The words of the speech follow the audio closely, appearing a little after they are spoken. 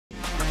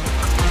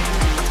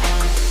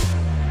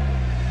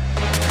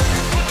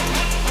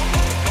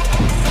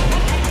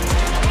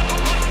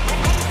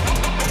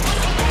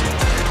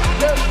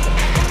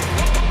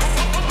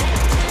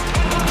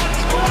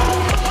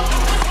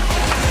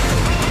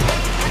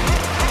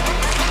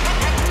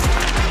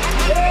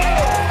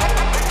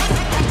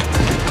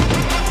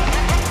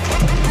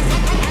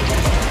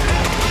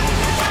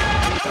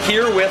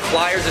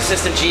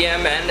assistant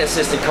GM and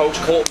assistant coach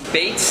Colton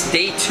Bates.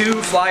 Day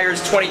 2 Flyers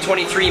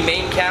 2023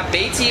 main camp.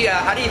 Batesy,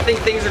 how do you think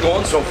things are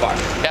going so far?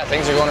 Yeah,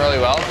 things are going really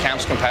well.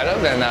 Camp's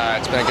competitive, and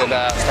it's been a good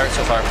start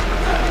so far.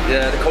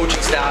 The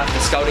coaching staff, the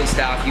scouting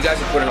staff, you guys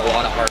have put in a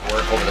lot of hard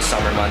work over the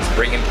summer months,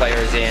 bringing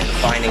players in,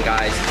 finding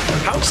guys.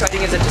 How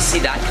exciting is it to see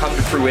that come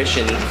to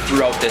fruition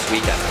throughout this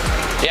weekend?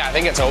 Yeah, I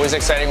think it's always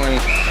exciting when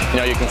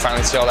you can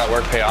finally see all that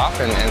work pay off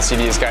and see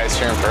these guys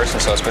here in person.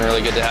 So it's been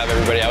really good to have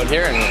everybody out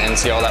here and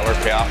see all that work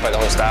pay off by the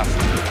whole staff.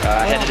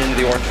 Headed into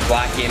the orange and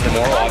black game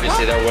tomorrow,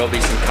 obviously there will be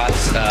some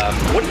cuts.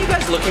 What are you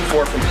guys looking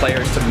for from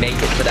players to make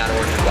it to that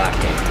orange and black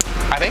game?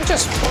 I think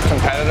just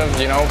competitive,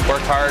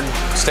 work hard,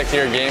 stick to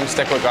your game,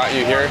 stick what got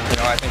you here.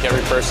 I think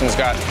every person's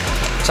got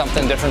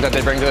something different that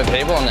they bring to the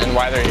table and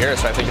why they're here.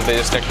 So I think if they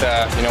just stick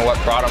to what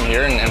brought them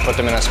here and put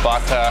them in a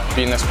spot to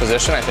be in this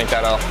position, I think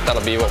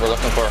that'll be what we're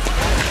looking for.